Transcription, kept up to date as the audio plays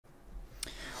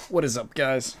What is up,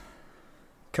 guys?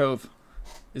 Cove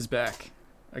is back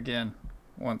again,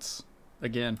 once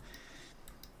again.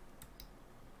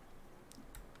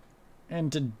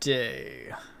 And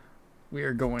today we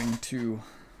are going to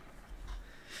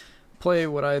play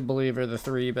what I believe are the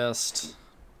three best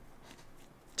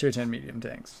tier 10 medium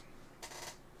tanks.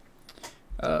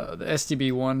 The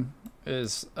STB-1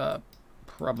 is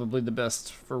probably the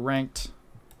best for ranked,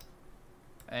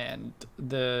 and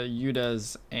the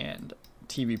UDES and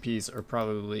TVPs are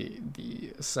probably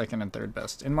the second and third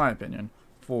best, in my opinion,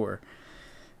 for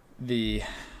the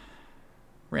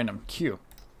random queue.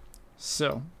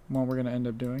 So, what we're going to end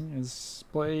up doing is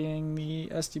playing the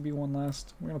STB-1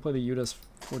 last. We're going to play the UDES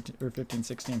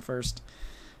 15-16 first.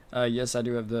 Yes, I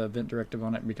do have the vent directive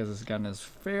on it because this gun is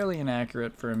fairly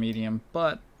inaccurate for a medium,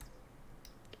 but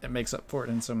it makes up for it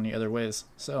in so many other ways.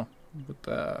 So,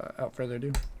 without further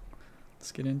ado,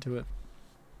 let's get into it.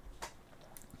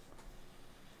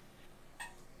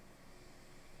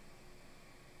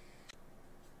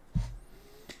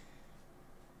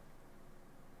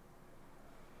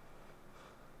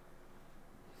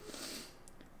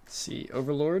 See,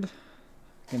 Overlord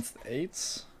against the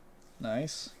 8s.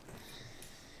 Nice.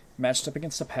 Matched up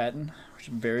against a Patton, which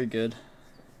is very good.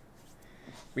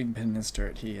 We can pin his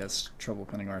turret. He has trouble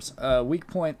pinning ours. Weak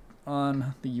point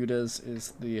on the UDES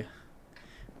is the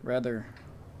rather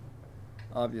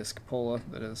obvious cupola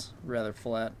that is rather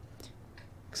flat.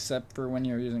 Except for when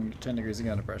you're using 10 degrees of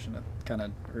gun depression, it kind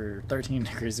of, or 13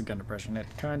 degrees of gun depression, it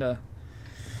kind of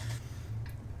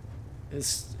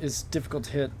is difficult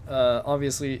to hit.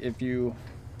 Obviously, if you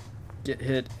get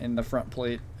hit in the front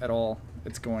plate at all,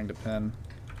 it's going to pin,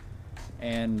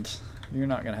 and you're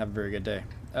not going to have a very good day.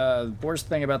 The worst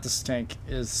thing about this tank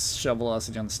is shell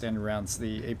velocity on the standard rounds.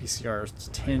 The APCRs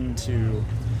tend to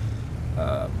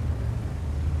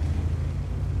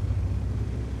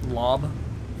lob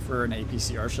for an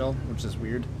APCR shell, which is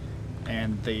weird,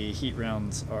 and the heat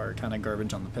rounds are kind of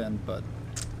garbage on the pin, but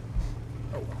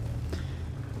oh well.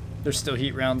 They're still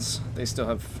heat rounds. They still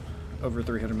have over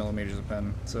 300 millimeters of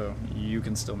pen, so you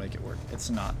can still make it work.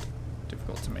 It's not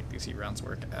difficult to make these heat rounds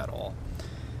work at all.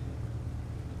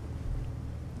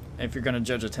 If you're going to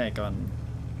judge a tank on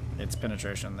its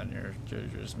penetration, then you're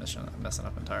just messing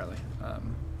up entirely,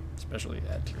 especially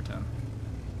at tier 10.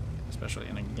 Especially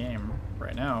in a game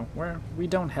right now where we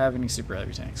don't have any super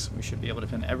heavy tanks. We should be able to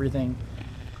pin everything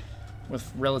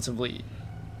with relative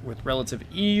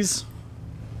ease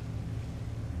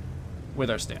with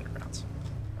our standard rounds.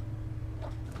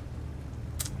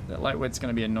 That lightweight's going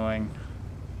to be annoying,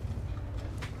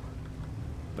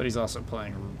 but he's also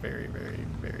playing very, very,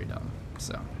 very dumb.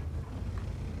 So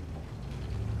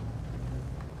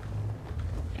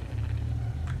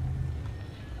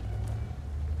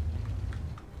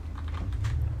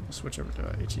we'll switch over to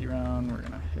a HE round. We're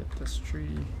going to hit this tree.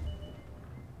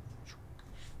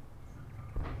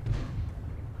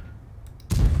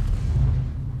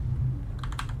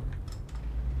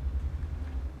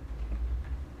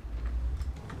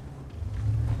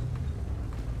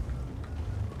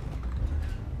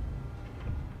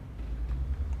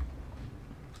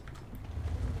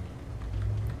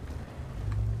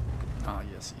 Ah,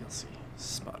 yes, ELC.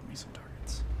 Spot me some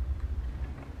targets.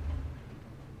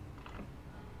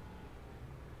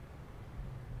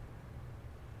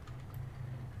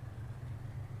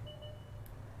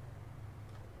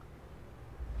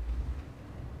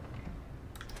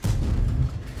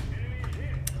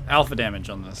 Alpha damage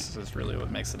on this is really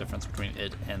what makes the difference between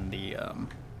it and the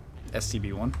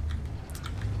STB-1.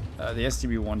 The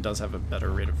STB-1 does have a better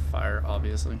rate of fire,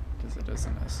 obviously, because it is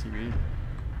an STB.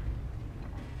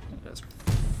 It has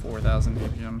 4,000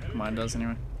 APM. Mine does,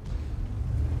 anyway.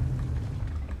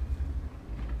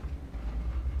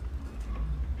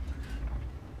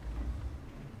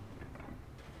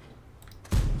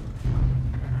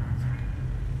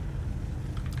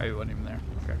 Oh, he wasn't even there.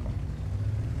 Okay, cool.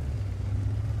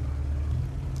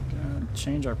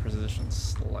 Change our position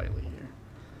slightly here.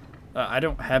 I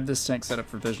don't have this tank set up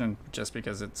for vision just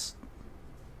because it's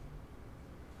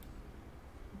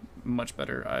much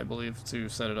better, I believe, to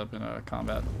set it up in a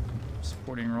combat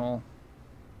supporting role.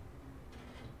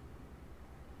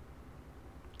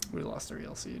 We lost our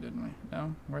ELC, didn't we?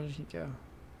 No? Where did he go?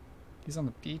 He's on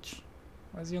the beach?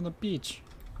 Why is he on the beach?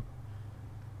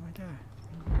 Oh my god.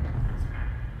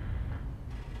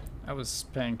 I was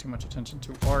paying too much attention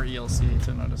to our ELC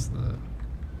to notice the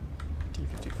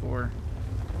T-54.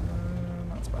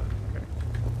 Not spotted. Okay.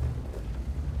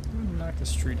 I'm gonna knock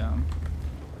this tree down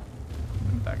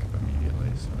and back up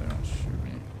immediately so they don't shoot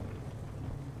me.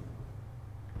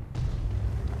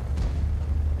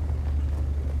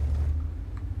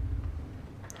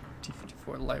 T-54.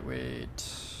 for lightweight.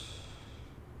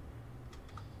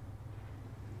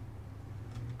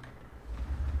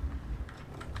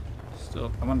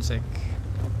 Still, I want to take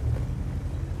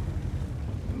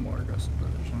more aggressive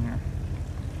position here.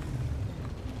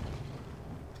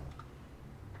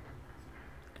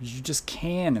 Because you just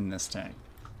can in this tank.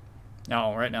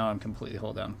 No, right now I'm completely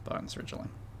hold down buttons originally.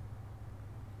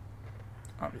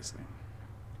 Obviously.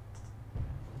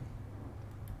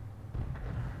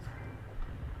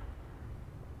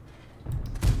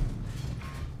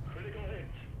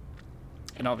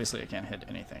 And obviously I can't hit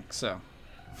anything, so.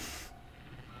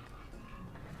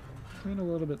 Going a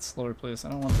little bit slower, please. I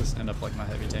don't want this to end up like my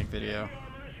heavy tank video,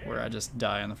 where I just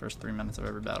die in the first 3 minutes of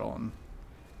every battle and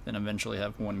then eventually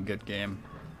have one good game.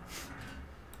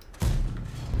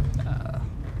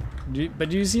 But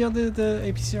do you see how the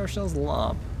APCR shells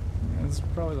lob? It's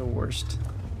probably the worst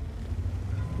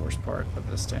part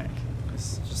of this tank.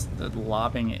 It's just the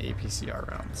lobbing APCR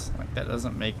rounds. Like, that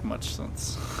doesn't make much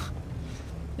sense.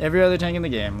 Every other tank in the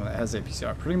game that has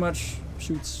APCR pretty much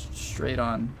shoots straight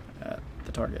on at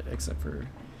the target, except for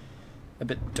a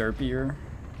bit derpier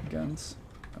guns.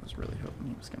 I was really hoping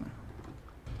he was gonna.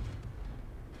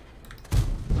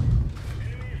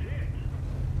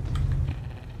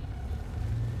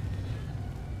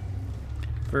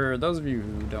 For those of you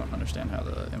who don't understand how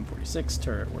the M46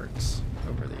 turret works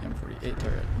over the M48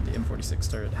 turret, the M46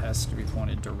 turret has to be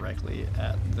pointed directly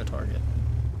at the target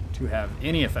to have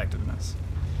any effectiveness.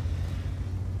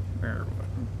 Or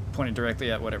pointed directly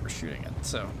at whatever's shooting it,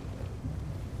 so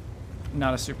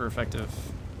not a super effective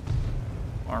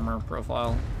armor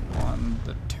profile on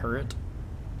the turret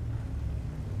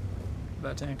of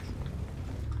that tank.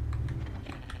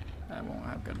 I won't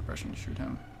have good impression to shoot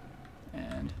him,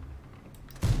 and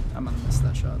I'm gonna miss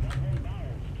that shot.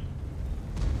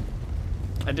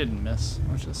 I didn't miss,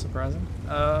 which is surprising.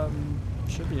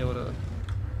 Should be able to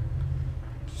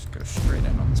just go straight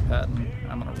in on this pattern.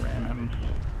 I'm gonna ram him.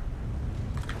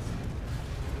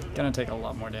 Gonna take a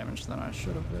lot more damage than I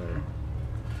should have there.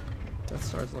 Death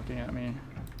Star's looking at me.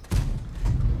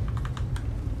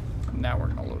 Now we're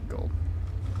gonna load gold.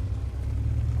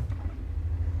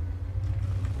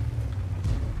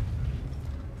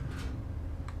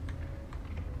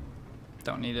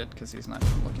 Don't need it because he's not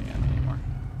even looking at me anymore.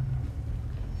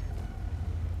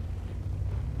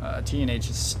 TNH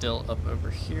is still up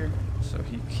over here, so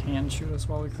he can shoot us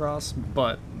while we cross,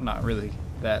 but not really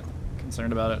that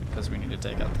concerned about it because we need to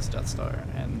take out this Death Star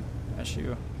and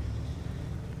SU.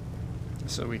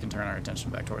 So we can turn our attention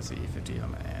back towards the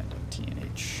E50M and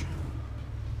TNH.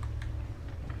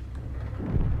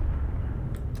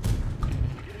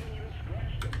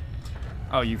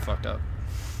 Oh, you fucked up.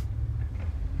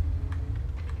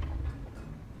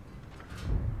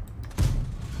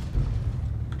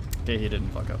 Okay, he didn't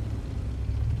fuck up.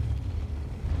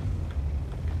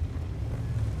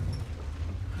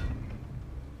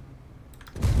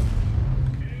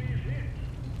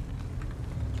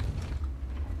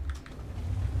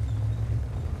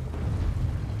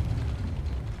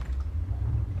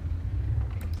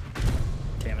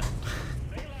 Damn it.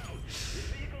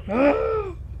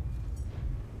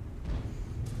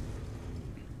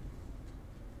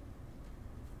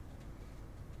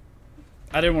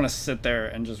 I didn't want to sit there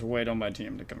and just wait on my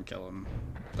team to come kill him.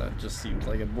 That just seemed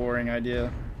like a boring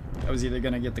idea. I was either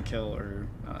going to get the kill or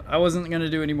not. I wasn't going to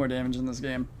do any more damage in this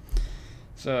game,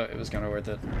 so it was kind of worth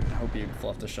it. I hope he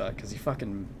fluffed a shot because he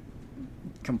fucking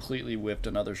completely whipped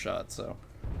another shot, so.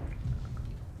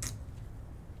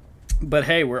 But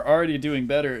hey, we're already doing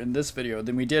better in this video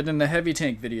than we did in the heavy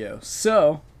tank video,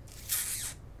 so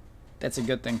that's a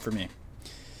good thing for me.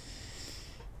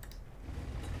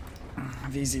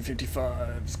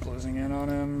 VZ55 is closing in on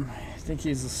him. I think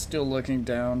he's still looking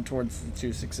down towards the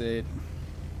 268.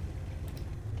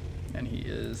 And he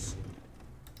is.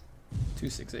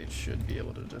 268 should be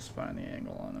able to just find the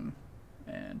angle on him.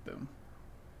 And boom.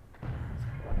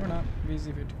 Or not.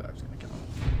 VZ55 is going to kill him.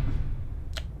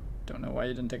 Don't know why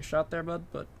you didn't take a shot there, bud,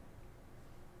 but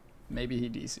maybe he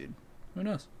DC'd. Who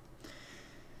knows?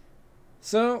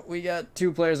 So, we got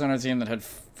 2 players on our team that had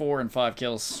 4 and 5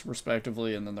 kills,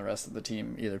 respectively, and then the rest of the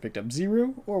team either picked up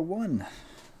 0 or 1.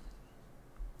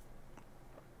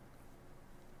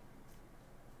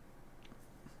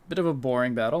 Bit of a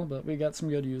boring battle, but we got some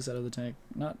good use out of the tank.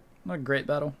 Not a great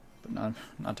battle, but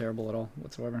not terrible at all,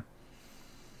 whatsoever.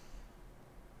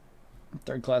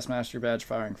 3rd class master badge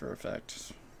firing for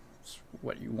effect. It's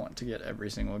what you want to get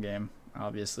every single game.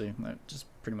 Obviously, that just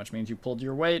pretty much means you pulled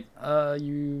your weight.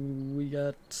 We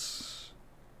got just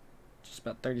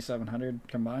about 3,700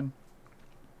 combined.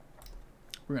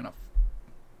 We're gonna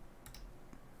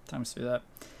times through that.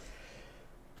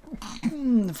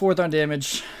 Fourth on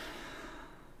damage.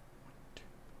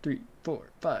 3, 4,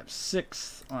 5,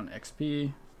 6 on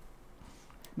XP.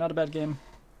 Not a bad game.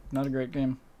 Not a great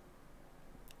game.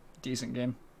 Decent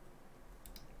game.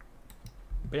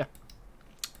 But yeah.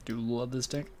 Do love this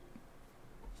tank.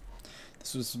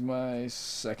 This was my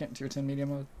second tier 10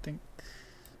 medium, I think.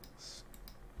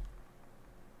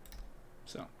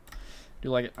 So, do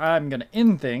like it. I'm going to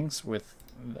end things with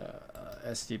the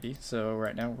STB. So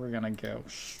right now we're going to go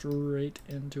straight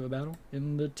into a battle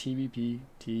in the TVP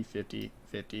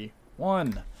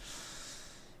T5051.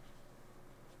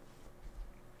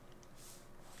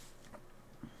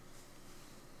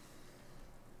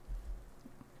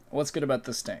 What's good about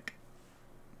this tank?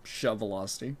 Shell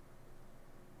velocity.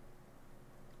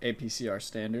 APCR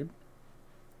standard.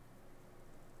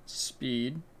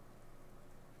 Speed.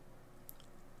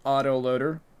 Auto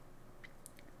loader.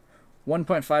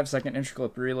 1.5 second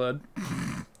intraclip reload.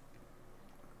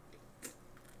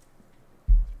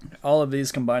 All of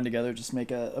these combined together just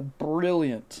make a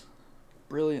brilliant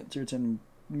tier 10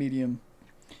 medium.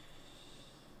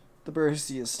 The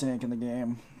burstiest tank in the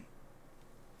game.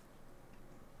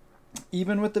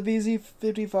 Even with the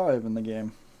VZ55 in the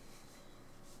game.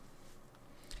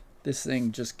 This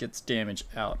thing just gets damage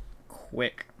out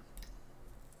quick.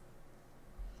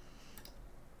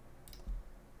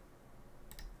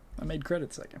 I made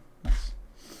credit second. Nice.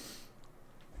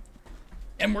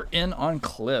 And we're in on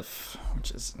Cliff,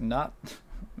 which is not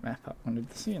a map I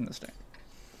wanted to see in this tank.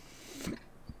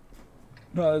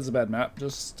 No, it's a bad map,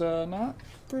 just not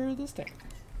for this tank.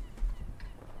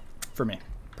 For me,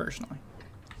 personally.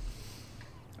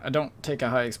 I don't take a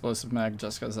high explosive mag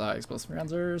just because the high explosive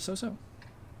rounds are so-so.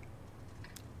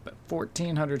 But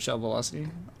 1400 shell velocity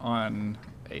on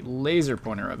a laser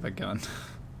pointer of a gun.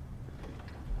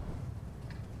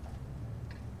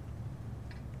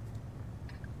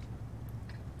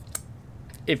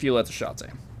 If you let the shots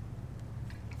aim.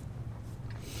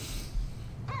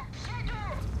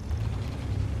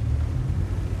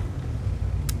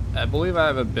 I believe I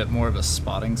have a bit more of a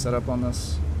spotting setup on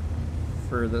this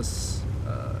for this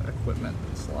equipment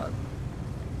slot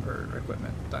or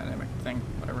equipment dynamic thing,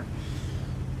 whatever.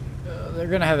 They're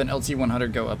gonna have an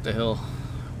LT100 go up the hill,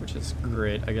 which is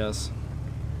great, I guess.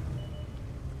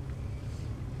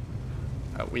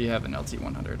 We have an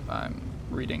LT100. I'm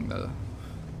reading the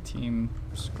team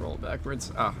scroll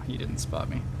backwards. Ah, he didn't spot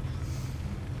me.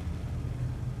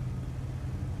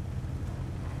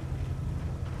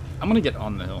 I'm gonna get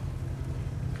on the hill.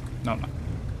 No, I'm not.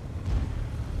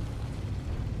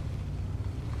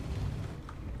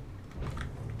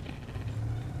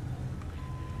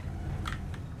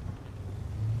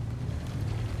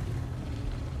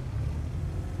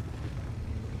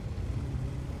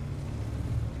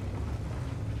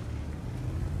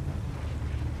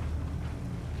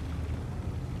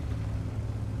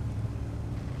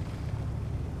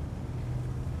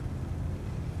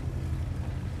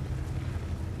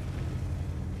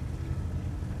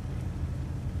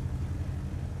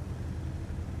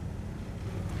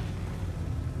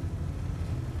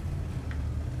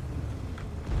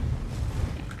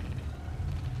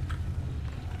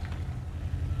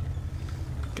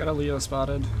 Got a Leo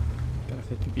spotted. Got a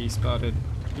 50B spotted.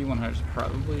 E100 is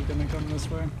probably gonna come this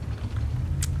way.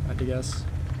 I had to guess.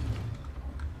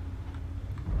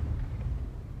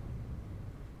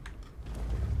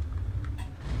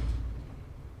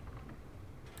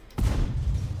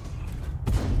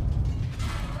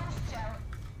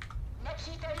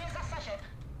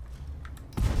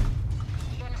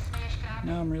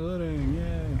 Now I'm reloading,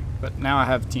 yay. But now I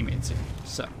have teammates here,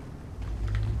 so.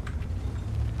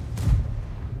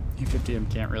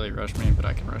 E50M can't really rush me, but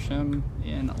I can rush him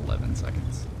in 11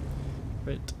 seconds.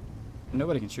 But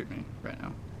nobody can shoot me right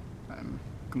now. I'm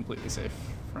completely safe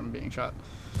from being shot.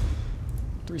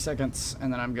 3 seconds,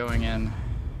 and then I'm going in,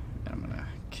 and I'm gonna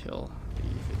kill the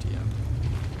E50M.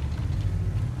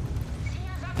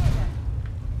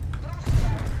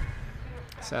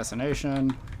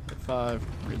 Assassination, hit 5,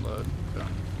 reload, boom.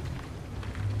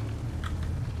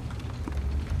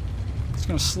 Just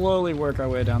gonna slowly work our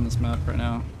way down this map right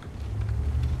now.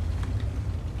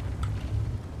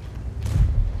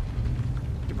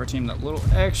 Give our team that little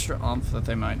extra oomph that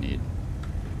they might need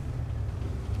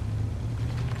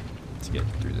to get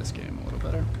through this game a little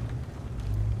better.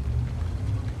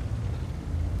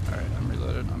 Alright, I'm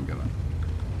reloaded, I'm going.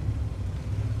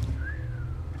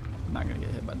 I'm not gonna get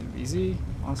hit by the VZ.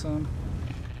 Awesome.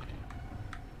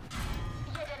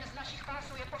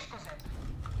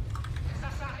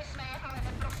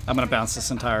 I'm gonna bounce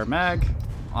this entire mag.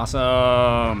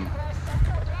 Awesome.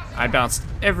 I bounced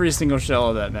every single shell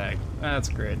of that mag. That's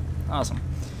great. Awesome.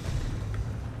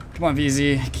 Come on,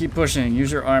 VZ. Keep pushing.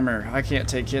 Use your armor. I can't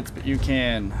take hits, but you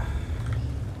can.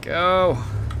 Go.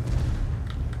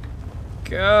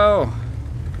 Go.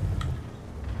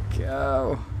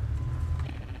 Go.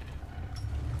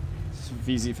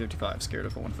 VZ55, scared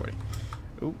of a 140.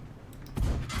 Oop.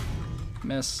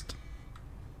 Missed.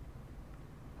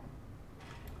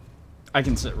 I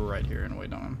can sit right here and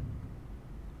wait on him.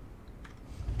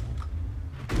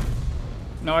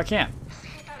 No, I can't.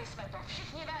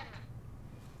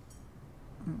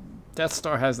 Death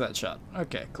Star has that shot.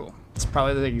 Okay, cool. It's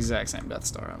probably the exact same Death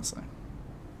Star, honestly.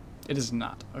 It is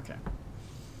not. Okay.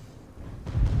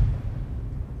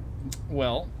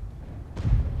 Well.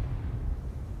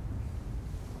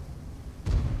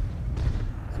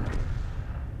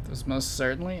 This was most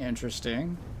certainly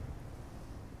interesting.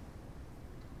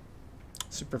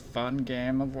 Super fun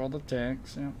game of World of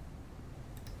Tanks, yeah.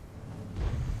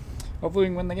 Hopefully we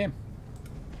can win the game.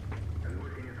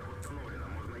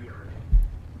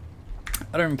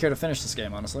 I don't even care to finish this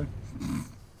game, honestly.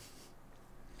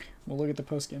 We'll look at the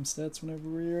post-game stats whenever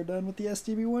we are done with the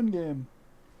STB1 game.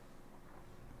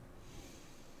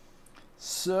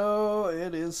 So,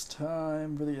 it is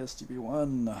time for the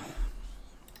STB1.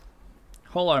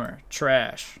 Hull armor,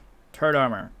 trash. Turret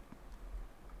armor,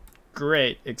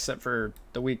 great, except for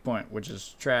the weak point, which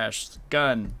is trash. The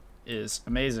gun is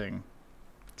amazing,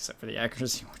 except for the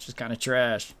accuracy, which is kind of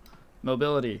trash.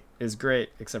 Mobility is great,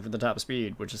 except for the top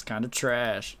speed, which is kind of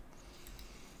trash.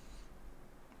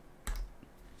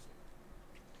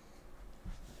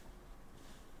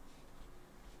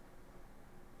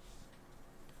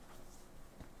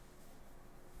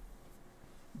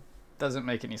 Doesn't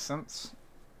make any sense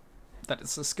that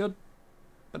it's this good,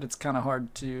 but it's kind of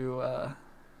hard to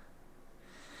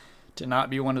not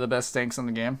be one of the best tanks in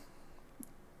the game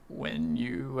when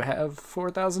you have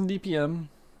 4,000 DPM,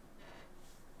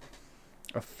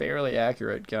 a fairly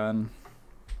accurate gun,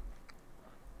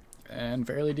 and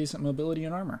fairly decent mobility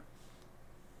and armor.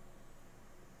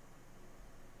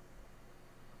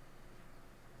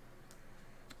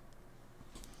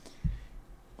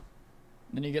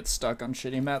 Then you get stuck on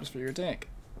shitty maps for your tank.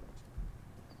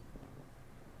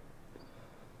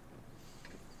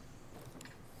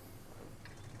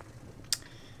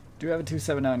 Do have a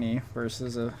 279E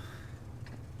versus a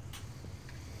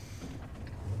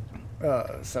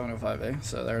 705A,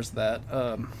 so there's that.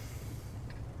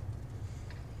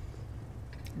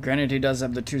 Granted, he does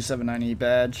have the 279E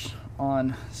badge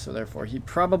on, so therefore he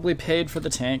probably paid for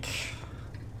the tank.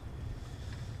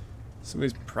 So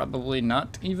he's probably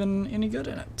not even any good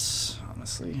in it,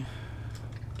 honestly.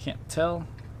 Can't tell.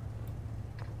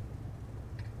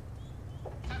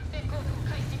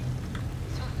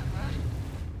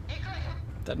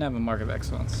 Doesn't have a mark of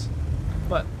excellence,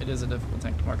 but it is a difficult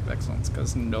tank to mark of excellence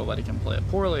because nobody can play it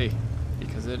poorly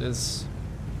because it is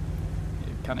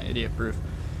kind of idiot proof.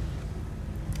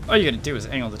 All you gotta do is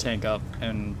angle the tank up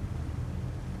and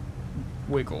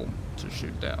wiggle to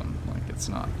shoot down. Like, it's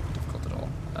not difficult at all.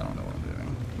 I don't know what I'm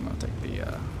doing. I'm gonna take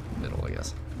the middle, I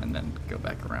guess, and then go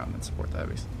back around and support the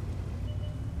heavies.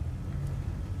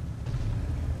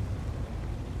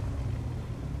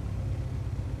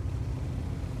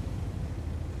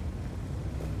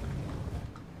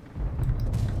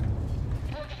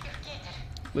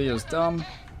 Leo's dumb.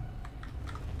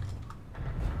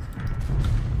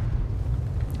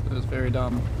 Leo's very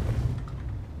dumb.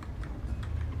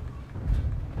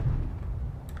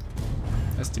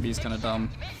 STB's kind of dumb.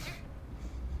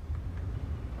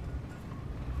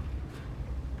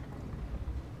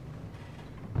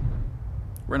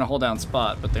 We're in a hold down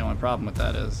spot, but the only problem with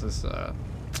that is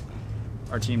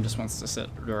our team just wants to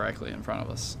sit directly in front of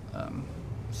us.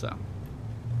 So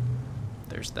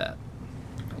there's that.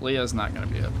 Leo's not going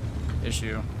to be an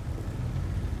issue.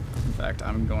 In fact,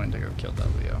 I'm going to go kill that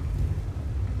Leo.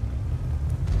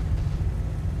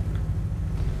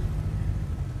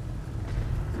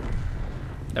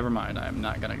 Never mind, I'm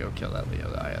not going to go kill that Leo.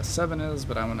 The IS-7 is,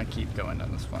 but I'm going to keep going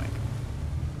down this flank.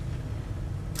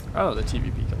 Oh, the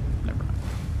TVP killed him. Never mind.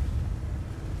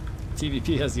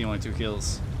 TVP has the only 2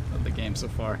 kills of the game so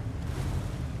far,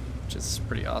 which is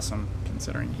pretty awesome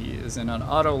considering he is in an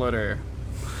autoloader.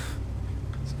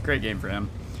 It's a great game for him.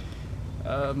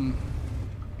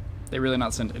 They really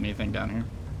not sent anything down here.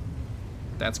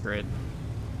 That's great.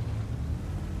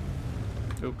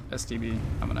 Oop, STB.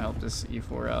 I'm gonna help this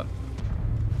E4 out.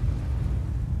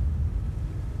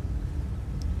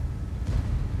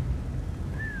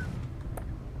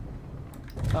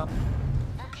 Top.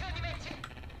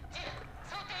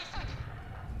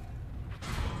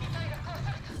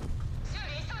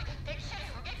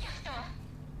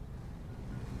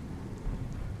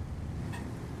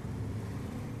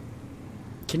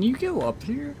 Can Can you go up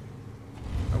here?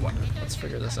 I wonder. Let's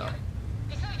figure this out.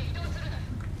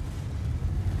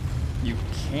 You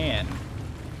can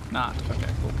not. Okay,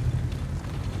 cool.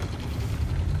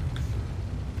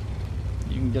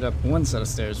 You can get up one set of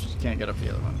stairs, but you can't get up the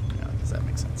other one. Yeah, because that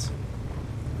makes sense.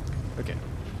 Okay.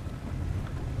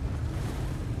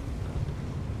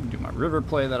 Do my river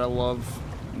play that I love.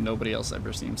 Nobody else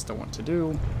ever seems to want to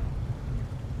do.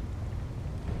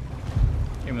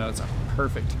 Even though it's a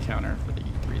perfect counter for the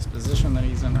E3's position that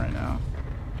he's in right now.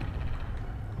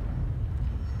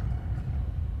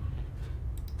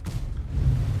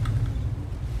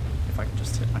 If I could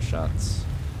just hit my shots.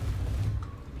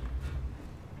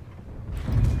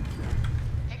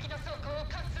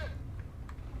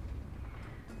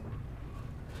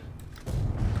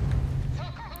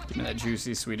 Give me that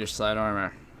juicy Swedish side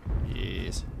armor.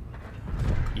 Yes.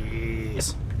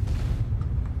 Yes.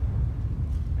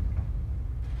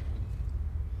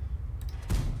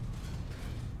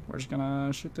 We're just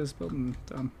gonna shoot this building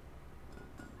down.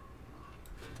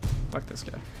 Fuck this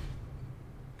guy.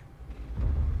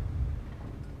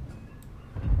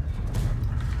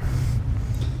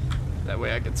 That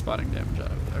way I get spotting damage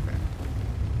out of it. Okay.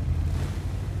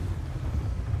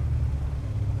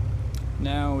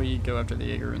 Now we go after the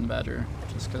Jaeger and the Badger,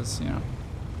 just because, you know.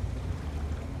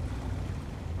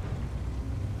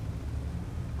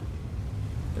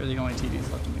 They're the only TDs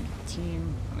left in the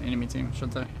team, on the enemy team,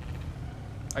 should they?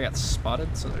 I got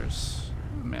spotted, so there's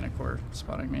a Manticore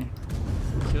spotting me.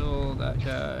 Kill that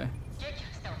guy.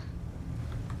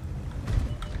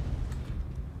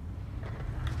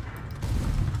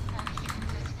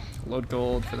 Load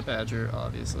gold for the Badger,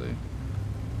 obviously.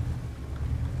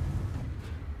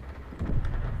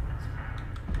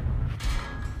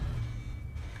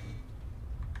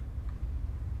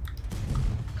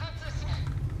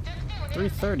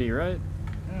 $330, right?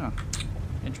 Yeah.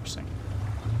 Interesting.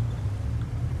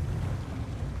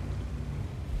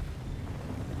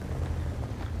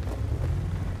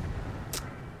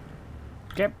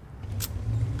 Okay.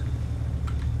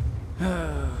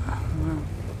 Well.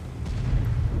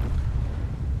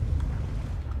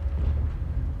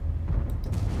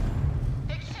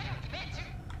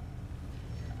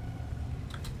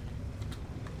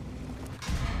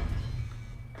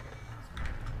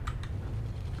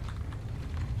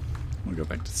 We'll go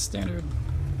back to standard.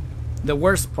 The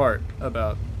worst part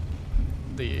about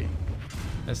the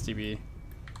STB,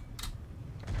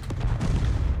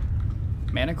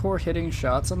 Manticore hitting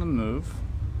shots on the move.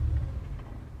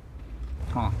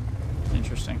 Huh.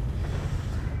 Interesting.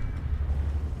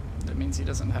 That means he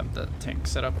doesn't have the tank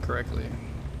set up correctly.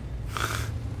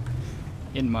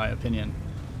 In my opinion.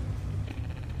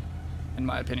 In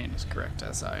my opinion is correct,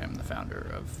 as I am the founder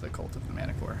of the Cult of the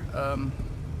Manticore.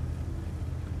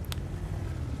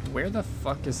 Where the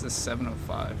fuck is this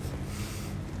 705?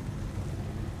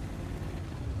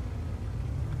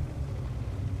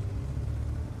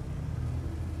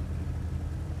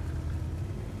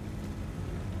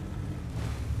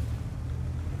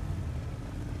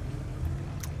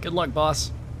 Good luck,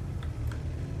 boss.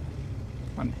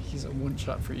 Come on, he's a one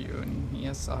shot for you, and he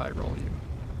has to high roll you.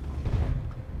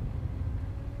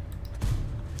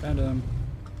 Found him.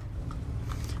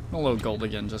 I'm gonna load gold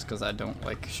again just because I don't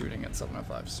like shooting at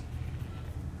 705s.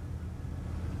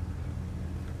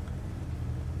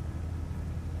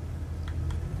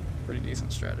 Pretty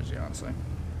decent strategy, honestly.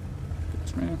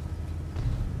 Thanks, man.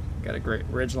 Got a great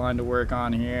ridge line to work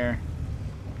on here.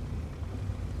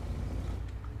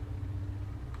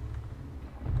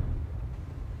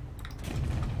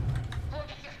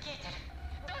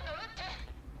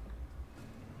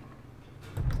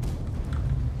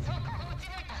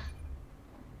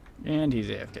 And he's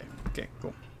AFK. Okay,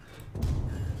 cool.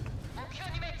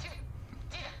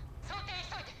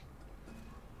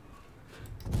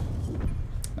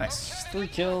 Nice. 3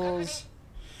 kills,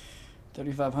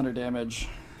 3,500 damage,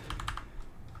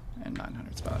 and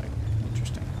 900 spotting.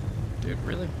 Interesting. Dude,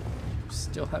 really?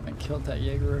 Still haven't killed that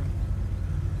Jaeger?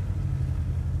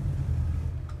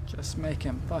 Just make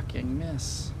him fucking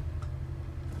miss.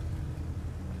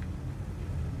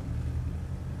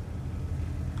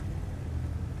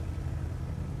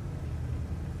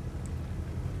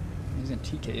 He's in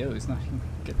TKO, he's not even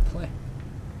good play.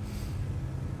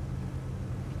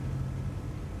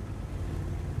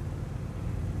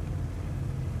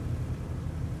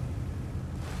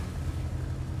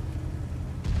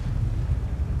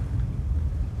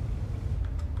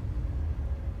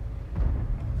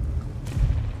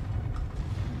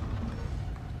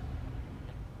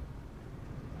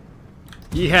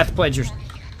 Ye hath pledged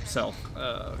yourself.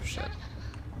 Oh shit.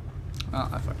 Oh,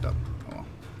 I fucked up. Oh well.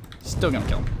 Still gonna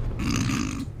kill him.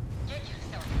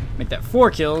 Make that 4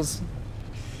 kills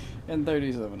and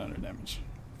 3,700 damage.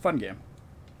 Fun game.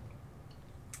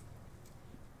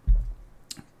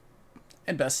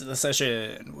 And best of the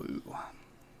session. Woo.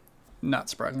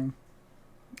 Not surprising.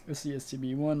 The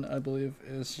CSTB one, I believe,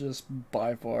 is just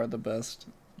by far the best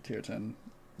tier 10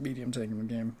 medium tank in the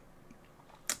game.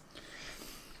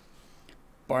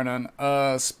 Bar none.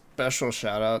 Special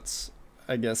shoutouts,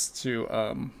 I guess, to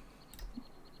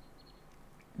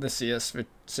the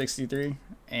CS63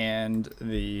 and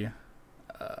the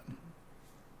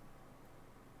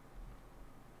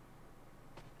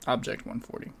Object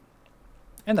 140.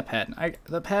 And the Patton.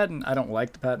 I don't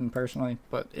like the Patton personally,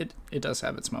 but it does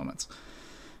have its moments.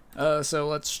 So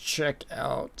let's check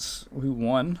out who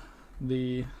won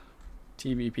the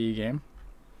TVP game.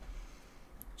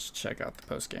 Let's check out the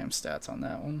post-game stats on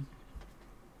that one.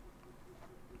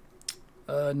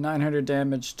 900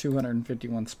 damage,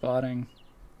 251 spotting.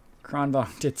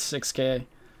 Kronvog did 6k.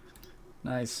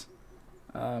 Nice.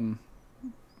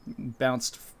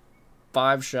 Bounced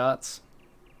 5 shots,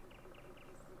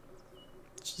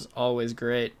 which is always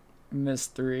great.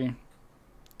 Missed 3.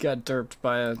 Got derped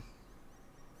by a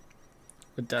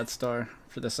Death Star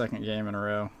for the 2nd game in a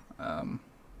row.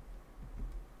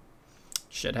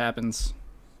 Shit happens.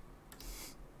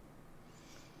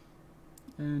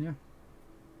 And yeah.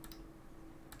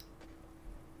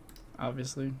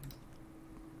 Obviously,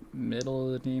 middle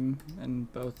of the team in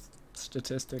both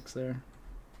statistics there.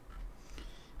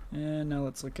 And now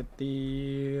let's look at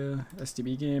the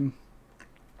STB game.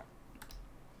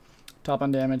 Top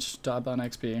on damage, top on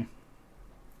XP.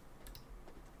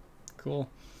 Cool.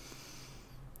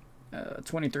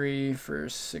 23 for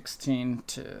 16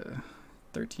 to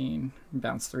 13.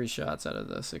 Bounced 3 shots out of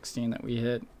the 16 that we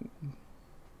hit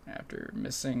after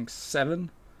missing 7.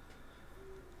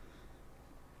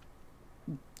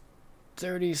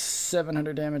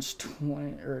 3,700 damage,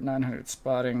 900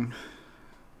 spotting.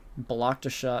 Blocked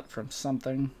a shot from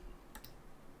something.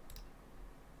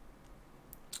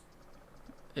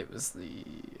 It was the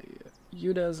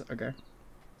UDES, okay.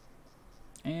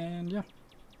 And yeah.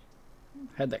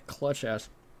 Had that clutch ass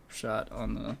shot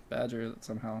on the Badger that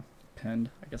somehow pinned.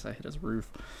 I guess I hit his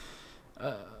roof.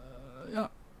 Yeah.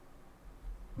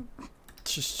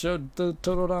 Just showed the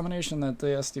total domination that the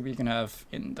STB can have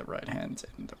in the right hands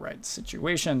in the right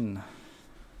situation.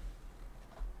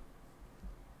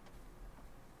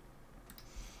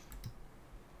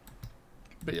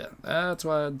 But yeah, that's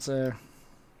why I'd say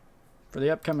for the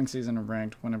upcoming season of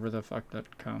Ranked, whenever the fuck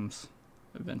that comes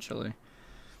eventually.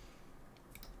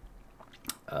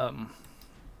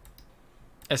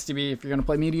 STB, if you're going to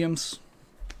play mediums,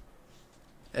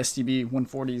 STB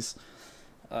 140s,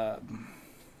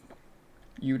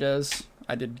 UDES.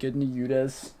 I did good in the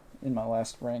UDES in my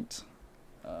last Ranked.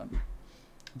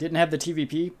 Didn't have the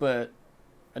TVP, but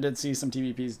I did see some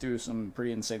TVPs do some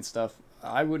pretty insane stuff.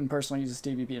 I wouldn't personally use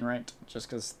TVP in Ranked, just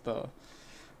because the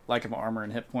lack of armor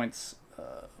and hit points.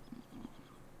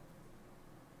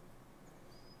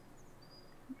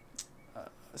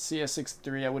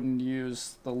 CS63, I wouldn't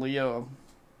use the Leo.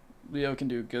 Leo can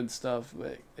do good stuff,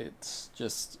 but it's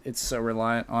so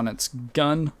reliant on its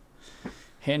gun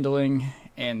handling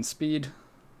and speed.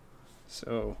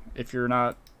 So if you're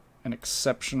not an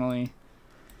exceptionally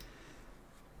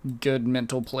good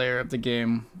mental player of the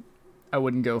game, I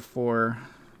wouldn't go for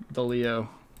the Leo.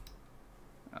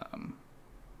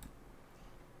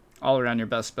 All around, your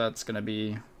best bet's going to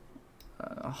be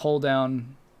hold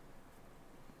down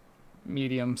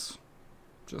mediums,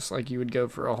 just like you would go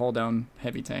for a hold down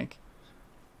heavy tank.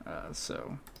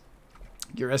 So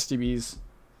your STBs,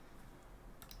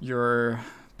 your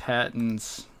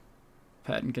Pattons,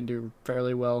 Patton can do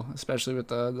fairly well, especially with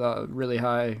the really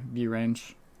high view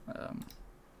range.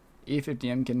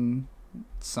 E50M can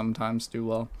sometimes do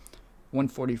well.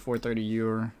 140, 430U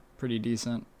are pretty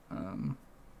decent.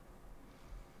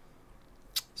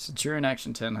 Centurion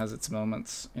Action 10 has its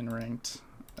moments in Ranked.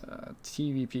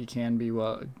 TVP can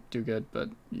do good, but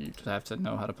you have to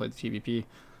know how to play the TVP.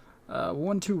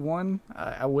 121,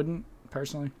 I wouldn't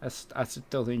personally. I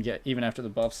still think, even after the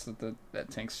buffs, that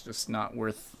tank's just not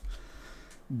worth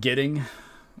getting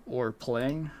or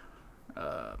playing.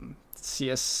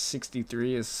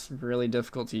 CS63 is really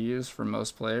difficult to use for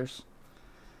most players,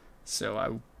 so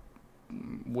I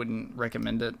wouldn't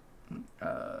recommend it.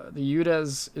 The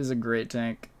UDES is a great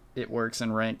tank. It works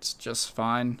in Ranked just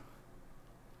fine.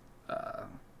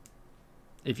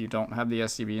 If you don't have the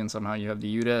STB and somehow you have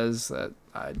the UDES,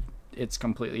 it's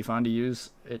completely fine to use.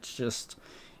 It's just,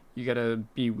 you gotta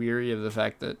be weary of the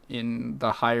fact that in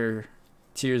the higher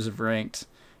tiers of Ranked,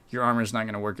 your armor's not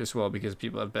gonna work as well because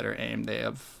people have better aim. They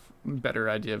have better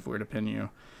idea of where to pin you.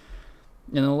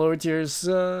 In the lower tiers,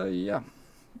 yeah,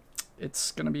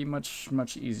 it's gonna be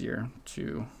much easier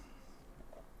to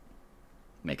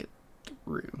make it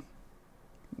through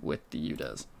with the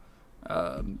UDES.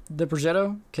 The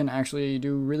Progetto can actually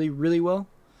do really well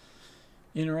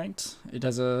in ranked. It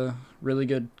has a really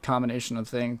good combination of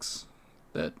things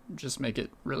that just make it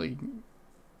really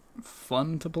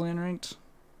fun to play in ranked,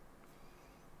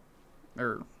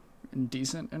 or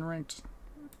decent in ranked.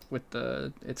 With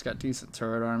it's got decent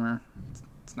turret armor.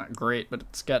 It's not great, but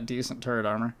it's got decent turret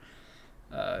armor.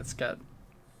 It's got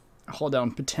hold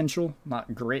down potential,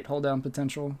 not great hold down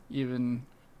potential, even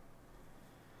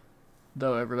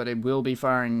though everybody will be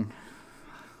firing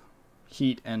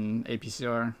heat and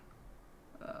APCR.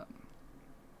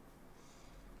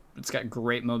 It's got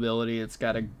great mobility. It's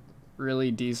got a really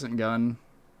decent gun.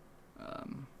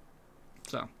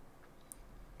 So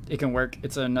it can work.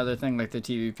 It's another thing like the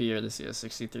TVP or the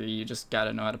CS63. You just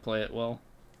gotta know how to play it well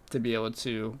to be able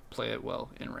to play it well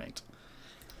in ranked.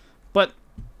 But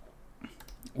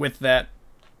with that,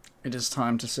 it is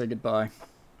time to say goodbye.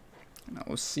 And I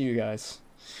will see you guys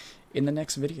in the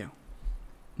next video.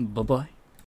 Bye-bye.